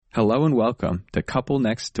Hello and welcome to Couple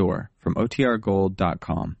Next Door from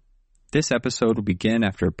OTRGold.com. This episode will begin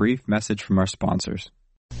after a brief message from our sponsors.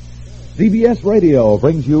 CBS Radio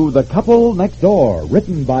brings you The Couple Next Door,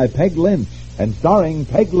 written by Peg Lynch and starring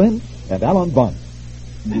Peg Lynch and Alan Bunce.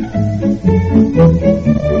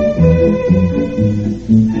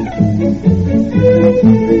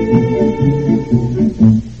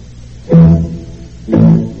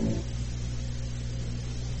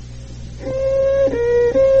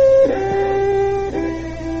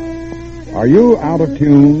 Are you out of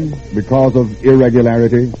tune because of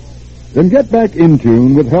irregularity? Then get back in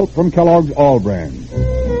tune with help from Kellogg's All Brand.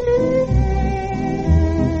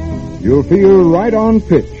 You'll feel right on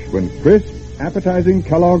pitch when crisp, appetizing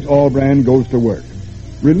Kellogg's All Brand goes to work.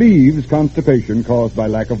 Relieves constipation caused by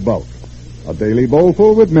lack of bulk. A daily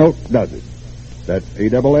bowlful with milk does it. That's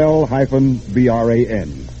ALL-BRAN.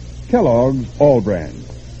 Kellogg's All Brand.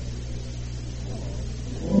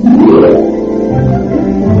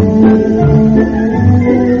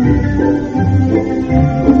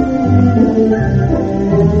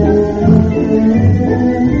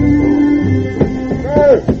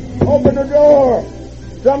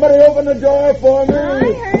 Somebody open the door for me.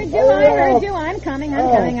 I heard you. I'm coming.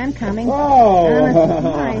 Oh.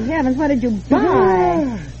 My heavens, what did you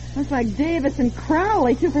buy? That's like Davis and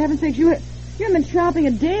Crowley, too. For heaven's sake, you've been shopping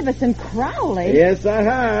at Davis and Crowley. Yes, I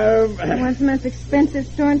have. It's the most expensive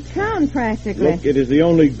store in town, practically. Look, it is the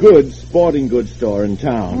only good sporting goods store in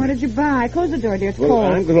town. What did you buy? Close the door, dear. It's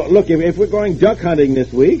cold. cold. If we're going duck hunting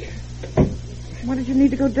this week... What did you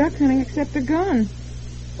need to go duck hunting except a gun?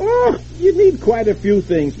 Oh, you need quite a few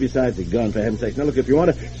things besides a gun, for heaven's sake. Now, look, if you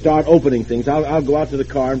want to start opening things, I'll go out to the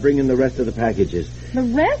car and bring in the rest of the packages. The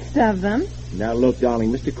rest of them? Now, look,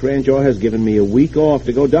 darling, Mr. Cranshaw has given me a week off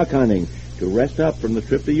to go duck hunting, to rest up from the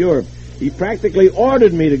trip to Europe. He practically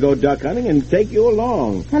ordered me to go duck hunting and take you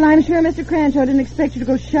along. Well, I'm sure Mr. Cranshaw didn't expect you to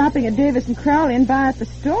go shopping at Davis and Crowley and buy at the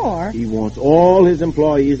store. He wants all his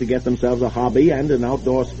employees to get themselves a hobby and an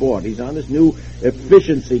outdoor sport. He's on this new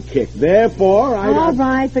efficiency kick. Therefore, All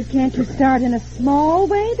right, but can't you start in a small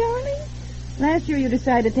way, darling? Last year you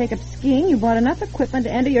decided to take up skiing. You bought enough equipment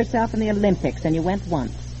to enter yourself in the Olympics, and you went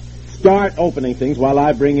once. Start opening things while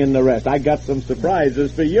I bring in the rest. I got some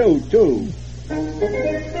surprises for you, too.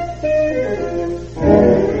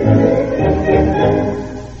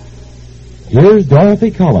 Here's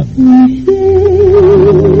Dorothy Cullen.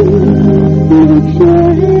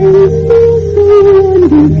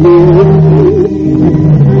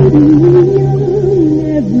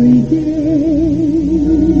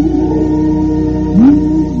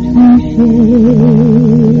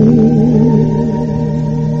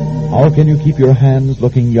 How can you keep your hands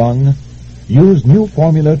looking young? Use new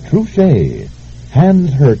formula Trouchet.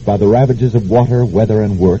 Hands hurt by the ravages of water, weather,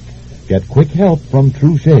 and work? Get quick help from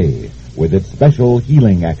Trouchet with its special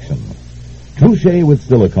healing action. Trouchet with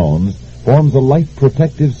silicones forms a light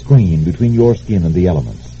protective screen between your skin and the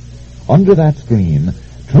elements. Under that screen,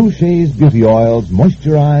 Trouchet's beauty oils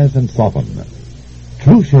moisturize and soften.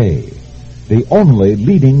 Trouchet, the only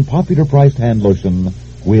leading popular priced hand lotion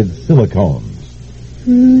with silicones.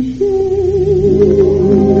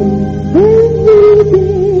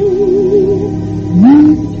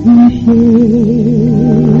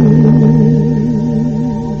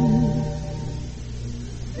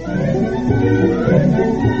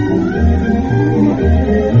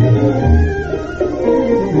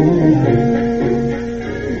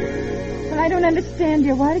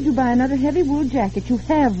 Why did you buy another heavy wool jacket? You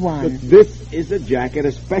have one. Look, this is a jacket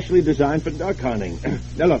especially designed for duck hunting.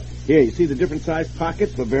 Now, look, here, you see the different sized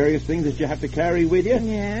pockets for various things that you have to carry with you?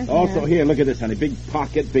 Yes. Also, here, look at this, honey. Big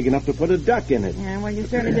pocket, big enough to put a duck in it. Yeah, well, you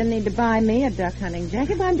certainly didn't need to buy me a duck hunting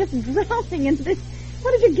jacket, but I'm just drowning in this.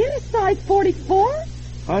 What did you get, a size 44?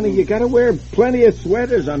 Honey, you gotta wear plenty of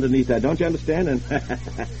sweaters underneath that, don't you understand? And,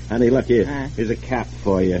 honey, look here. Here's a cap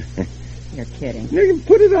for you. You're kidding. You can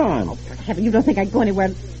put it on. Oh, for heaven, you don't think I'd go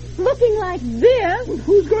anywhere looking like this? Well,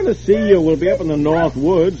 who's going to see you? We'll be up in the North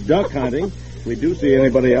Woods duck hunting. If we do see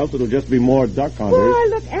anybody else, it'll just be more duck hunters. Well, I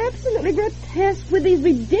look absolutely grotesque with these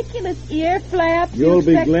ridiculous ear flaps. You'll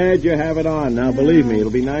be glad you have it on. Now, believe me, it'll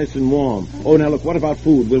be nice and warm. Oh, now, look, what about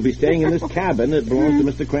food? We'll be staying in this cabin that belongs to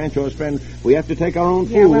Mr. Cranshaw's friend. We have to take our own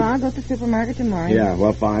food. Yeah, well, I'll go to the supermarket tomorrow. Yeah,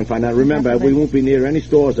 well, fine. Now, remember, we won't be near any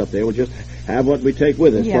stores up there. We'll just have what we take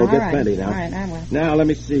with us, yeah, so get right. plenty now. All right, I will. Now, let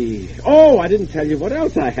me see. Oh, I didn't tell you what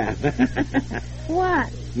else I have.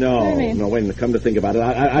 What? No, What do you mean? no, wait a minute. Come to think about it,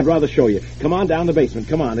 I'd rather show you. Come on down the basement.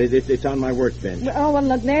 Come on. It's on my workbench. Oh, well,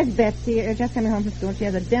 look, there's Betsy. Just coming home from school. She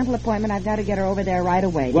has a dental appointment. I've got to get her over there right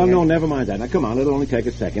away. Well, dear. no, never mind that. Now, come on. It'll only take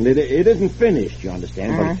a second. It isn't finished, you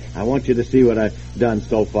understand? Uh-huh. But I want you to see what I've done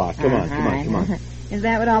so far. Come on. Is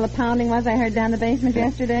that what all the pounding was I heard down the basement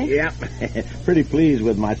yesterday? Yep. Pretty pleased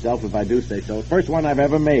with myself, if I do say so. First one I've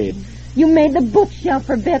ever made. You made the bookshelf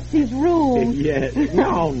for Betsy's room. Yeah.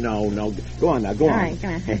 No. Go on now. Go on. All right,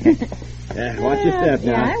 come on. Watch your step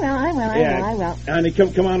now. Yeah, I will. Honey,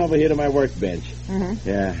 come on over here to my workbench. Mm-hmm.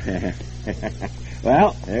 Yeah.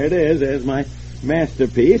 Well, there it is. There's my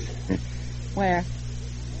masterpiece. Where?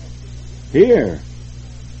 Here.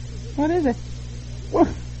 What is it?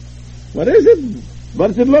 What is it? What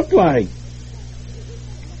does it look like?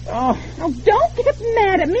 Oh, don't get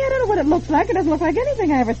mad at me. I don't know what it looks like. It doesn't look like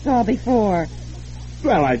anything I ever saw before.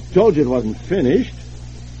 Well, I told you it wasn't finished.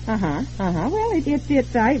 Well, I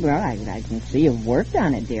can see you've worked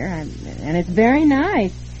on it, dear. And it's very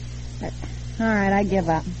nice. But, all right, I give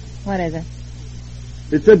up. What is it?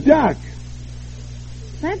 It's a duck.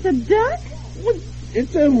 That's a duck?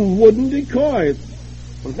 It's a wooden decoy.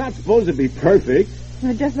 It's not supposed to be perfect.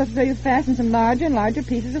 It just looks as though you fastened some larger and larger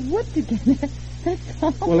pieces of wood together. That's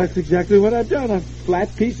all. Well, that's exactly what I've done. I've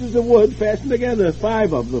flat pieces of wood fastened together,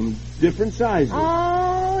 5 of them, different sizes.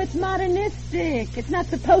 Oh, it's modernistic. It's not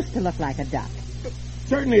supposed to look like a duck.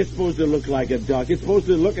 Certainly it's supposed to look like a duck. It's supposed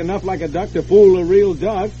to look enough like a duck to fool a real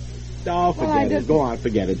duck. Oh, forget it. Go on,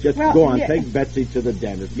 forget it. Just go on. Take Betsy to the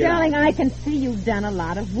dentist. Darling, I can see you've done a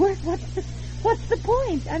lot of work. What's the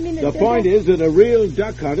point? I mean, the point is that a real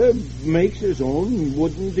duck hunter makes his own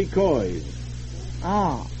wooden decoys.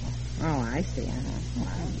 Oh, I see.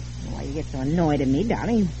 Why you get so annoyed at me,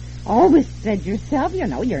 darling? You always said yourself, you're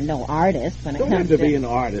no artist when it Don't comes have to be an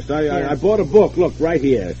artist. I bought a book. Look, right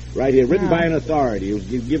here, written by an authority.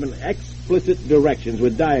 You've given explicit directions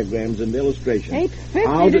with diagrams and illustrations.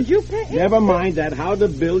 $8.50. Did you pay? Never mind that. How to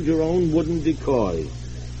build your own wooden decoys.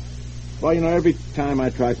 Well, every time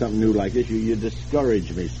I try something new like this, you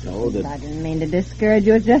discourage me so that... I didn't mean to discourage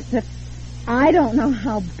you. It's just that I don't know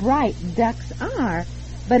how bright ducks are,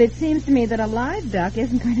 but it seems to me that a live duck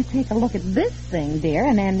isn't going to take a look at this thing, dear,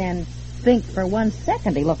 and then think for 1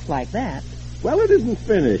 second he looks like that. Well, it isn't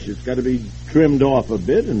finished. It's got to be trimmed off a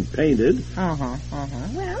bit and painted. Well,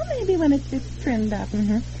 maybe when it's trimmed up.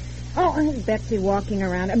 Oh, there's Betsy walking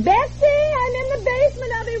around. Betsy, I'm in the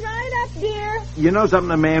basement. I'll be right up, dear. You know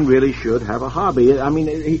something? A man really should have a hobby. I mean,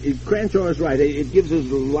 Cranshaw is right. It gives his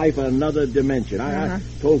life another dimension. I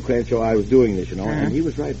told Cranshaw I was doing this, and he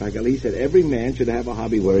was right, by golly. He said every man should have a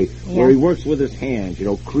hobby where he works with his hands,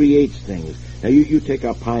 creates things. Now, you take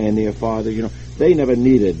our pioneer father, they never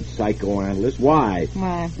needed psychoanalysts. Why?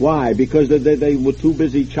 Why? Because they were too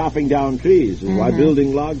busy chopping down trees. Why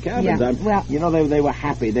building log cabins? They were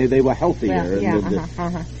happy. They were healthier.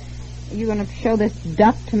 You going to show this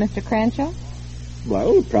duck to Mr. Cranshaw?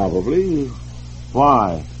 Well, probably.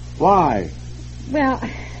 Why? Well,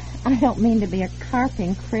 I don't mean to be a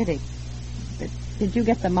carping critic, but did you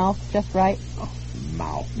get the mouth just right?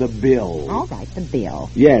 Mouth. The bill. All right, the bill.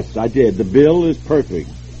 Yes, I did. The bill is perfect.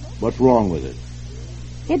 What's wrong with it?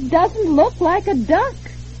 It doesn't look like a duck.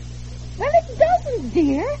 Well, it doesn't,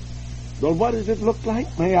 dear. Well, what does it look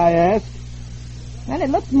like, may I ask? Well, it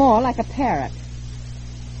looks more like a parrot.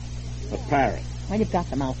 A parrot? Well, you've got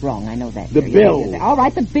the mouth wrong. I know that. The bill. All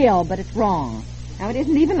right, the bill, but it's wrong. Now, it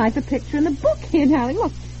isn't even like the picture in the book here, darling.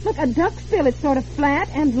 Look, a duck's bill. It's sort of flat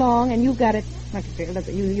and long, and you've got it...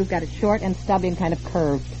 You've got it short and stubby and kind of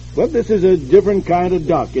curved. Well, this is a different kind of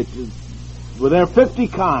duck. Well, there are 50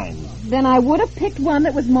 kinds. Then I would have picked one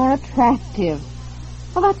that was more attractive.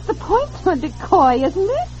 Well, that's the point of a decoy, isn't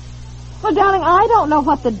it? Well, darling, I don't know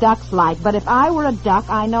what the duck's like, but if I were a duck,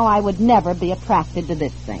 I know I would never be attracted to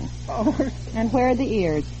this thing. Oh. And where are the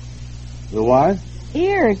ears? The what?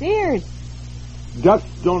 Ears. Ducks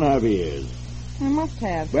don't have ears. They must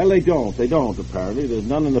have. Well, they don't, apparently. There's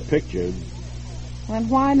none in the picture. Then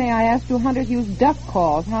why, may I ask, do hunters use duck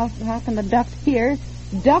calls? How can the ducks hear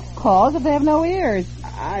duck calls if they have no ears?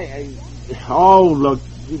 Oh, look,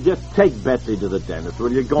 just take Betsy to the dentist,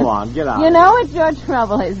 will you? Go on, get out. You know what your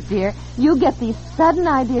trouble is, dear? You get these sudden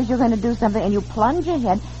ideas you're going to do something, and you plunge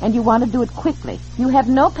ahead, and you want to do it quickly. You have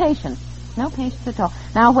no patience. No patience at all.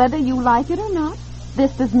 Now, whether you like it or not,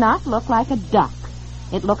 this does not look like a duck.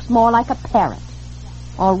 It looks more like a parrot.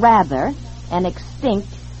 Or rather, an extinct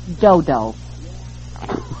dodo.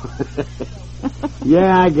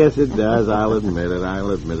 Yeah, I guess it does. I'll admit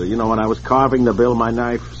it. You know, when I was carving the bill, my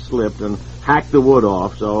knife slipped and hacked the wood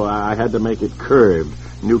off, so I had to make it curved.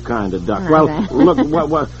 New kind of duck. Well,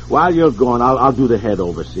 look, while you're gone, I'll do the head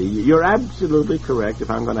over, see. You're absolutely correct.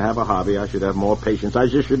 If I'm going to have a hobby, I should have more patience. I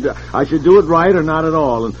should do it right or not at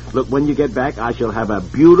all. And look, when you get back, I shall have a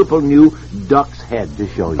beautiful new duck's head to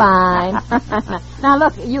show you. Fine. Now,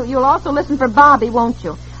 look, you'll also listen for Bobby, won't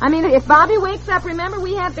you? I mean, if Bobby wakes up, remember,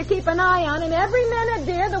 we have to keep an eye on him every minute,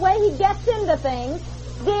 dear, the way he gets into things.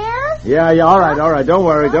 Dear? Yeah, all right. Don't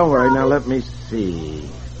worry. Now, let me see.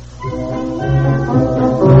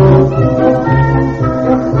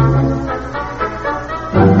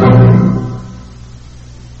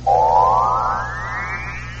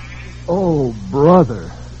 Oh,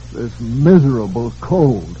 brother, this miserable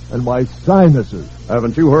cold and my sinuses.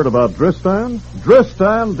 Haven't you heard about Dristan?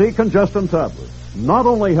 Dristan decongestant tablets not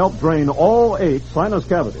only help drain all 8 sinus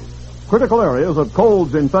cavities, critical areas of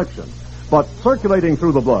cold's infection, but circulating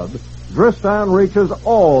through the blood, Dristan reaches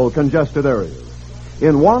all congested areas.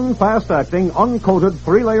 In one fast-acting, uncoated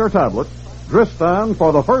 3-layer tablet, Dristan,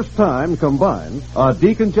 for the first time, combines a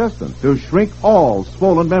decongestant to shrink all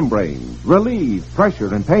swollen membranes, relieve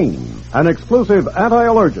pressure and pain, an exclusive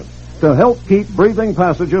anti-allergen to help keep breathing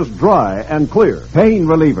passages dry and clear, pain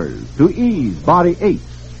relievers to ease body aches,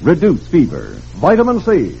 reduce fever, vitamin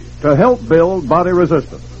C to help build body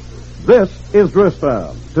resistance. This is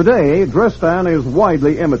Dristan. Today, Dristan is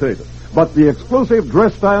widely imitated, but the exclusive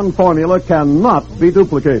Dristan formula cannot be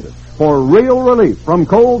duplicated. For real relief from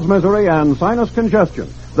cold's misery and sinus congestion,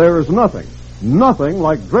 there's nothing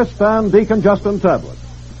like Dristan decongestant tablets.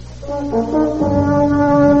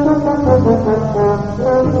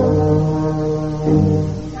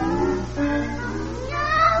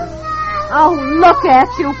 Oh, look at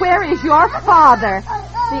you. Where is your father?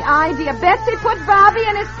 The idea. Betsy, put Bobby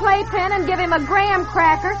in his playpen and give him a graham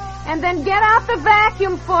cracker, and then get out the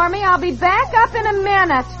vacuum for me. I'll be back up in a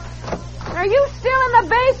minute. Are you still in the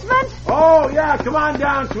basement? Oh, yeah, come on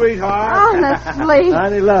down, sweetheart. Honestly.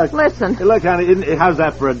 Honey, look. Listen. Hey, look, honey, how's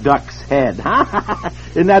that for a duck's head, huh?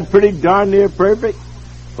 Isn't that pretty darn near perfect?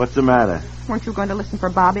 What's the matter? Weren't you going to listen for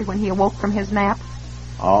Bobby when he awoke from his nap?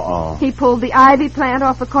 Uh-oh. He pulled the ivy plant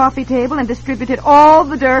off the coffee table and distributed all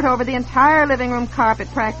the dirt over the entire living room carpet,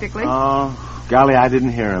 practically. Oh, golly, I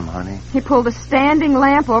didn't hear him, honey. He pulled a standing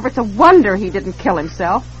lamp over. It's a wonder he didn't kill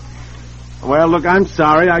himself. Well, look, I'm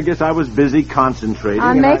sorry. I guess I was busy concentrating.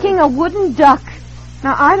 I'm making a wooden duck.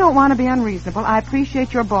 Now, I don't want to be unreasonable. I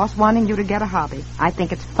appreciate your boss wanting you to get a hobby. I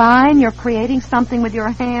think it's fine you're creating something with your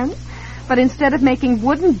hands. But instead of making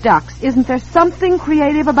wooden ducks, isn't there something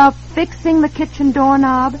creative about fixing the kitchen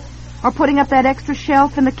doorknob? Or putting up that extra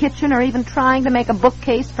shelf in the kitchen, or even trying to make a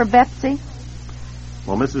bookcase for Betsy?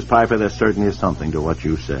 Well, Mrs. Piper, there certainly is something to what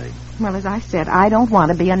you say. Well, as I said, I don't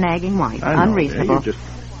want to be a nagging wife. I know, unreasonable. dear,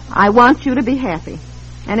 I want you to be happy.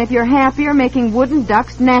 And if you're happier making wooden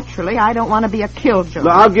ducks, naturally, I don't want to be a killjoy.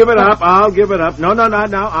 I'll give it up. No.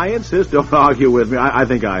 I insist. Don't argue with me. I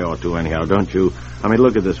think I ought to anyhow, don't you? I mean,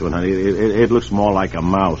 look at this one, honey. It looks more like a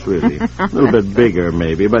mouse, really. A little bit bigger,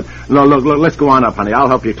 maybe. But, no, look, let's go on up, honey. I'll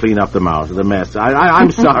help you clean up the mess.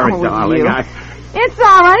 I'm sorry, darling. It's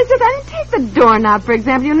all right. It's just I didn't take the doorknob, for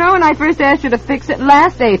example. You know when I first asked you to fix it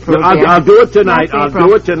last April. I'll do it tonight.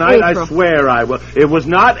 April. I swear I will. It was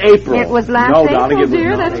not April. It was last April, darling,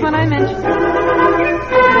 dear. That's April. when I mentioned it.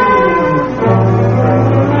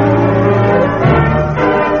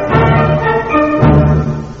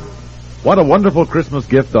 What a wonderful Christmas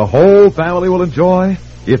gift the whole family will enjoy.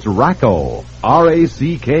 It's Racco.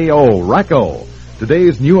 R-A-C-K-O. Racco.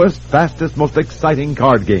 Today's newest, fastest, most exciting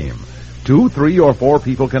card game. 2, 3, or 4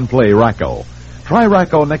 people can play Racco. Try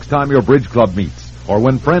Racco next time your bridge club meets or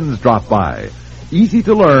when friends drop by. Easy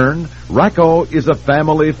to learn, Racco is a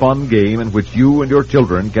family fun game in which you and your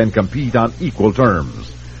children can compete on equal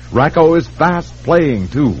terms. Racco is fast playing,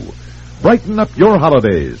 too. Brighten up your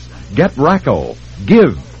holidays. Get Racco.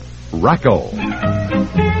 Give Racco.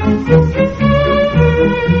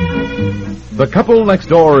 The Couple Next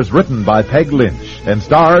Door is written by Peg Lynch and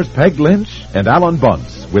stars Peg Lynch and Alan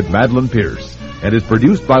Bunce with Madeline Pierce and is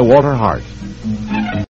produced by Walter Hart.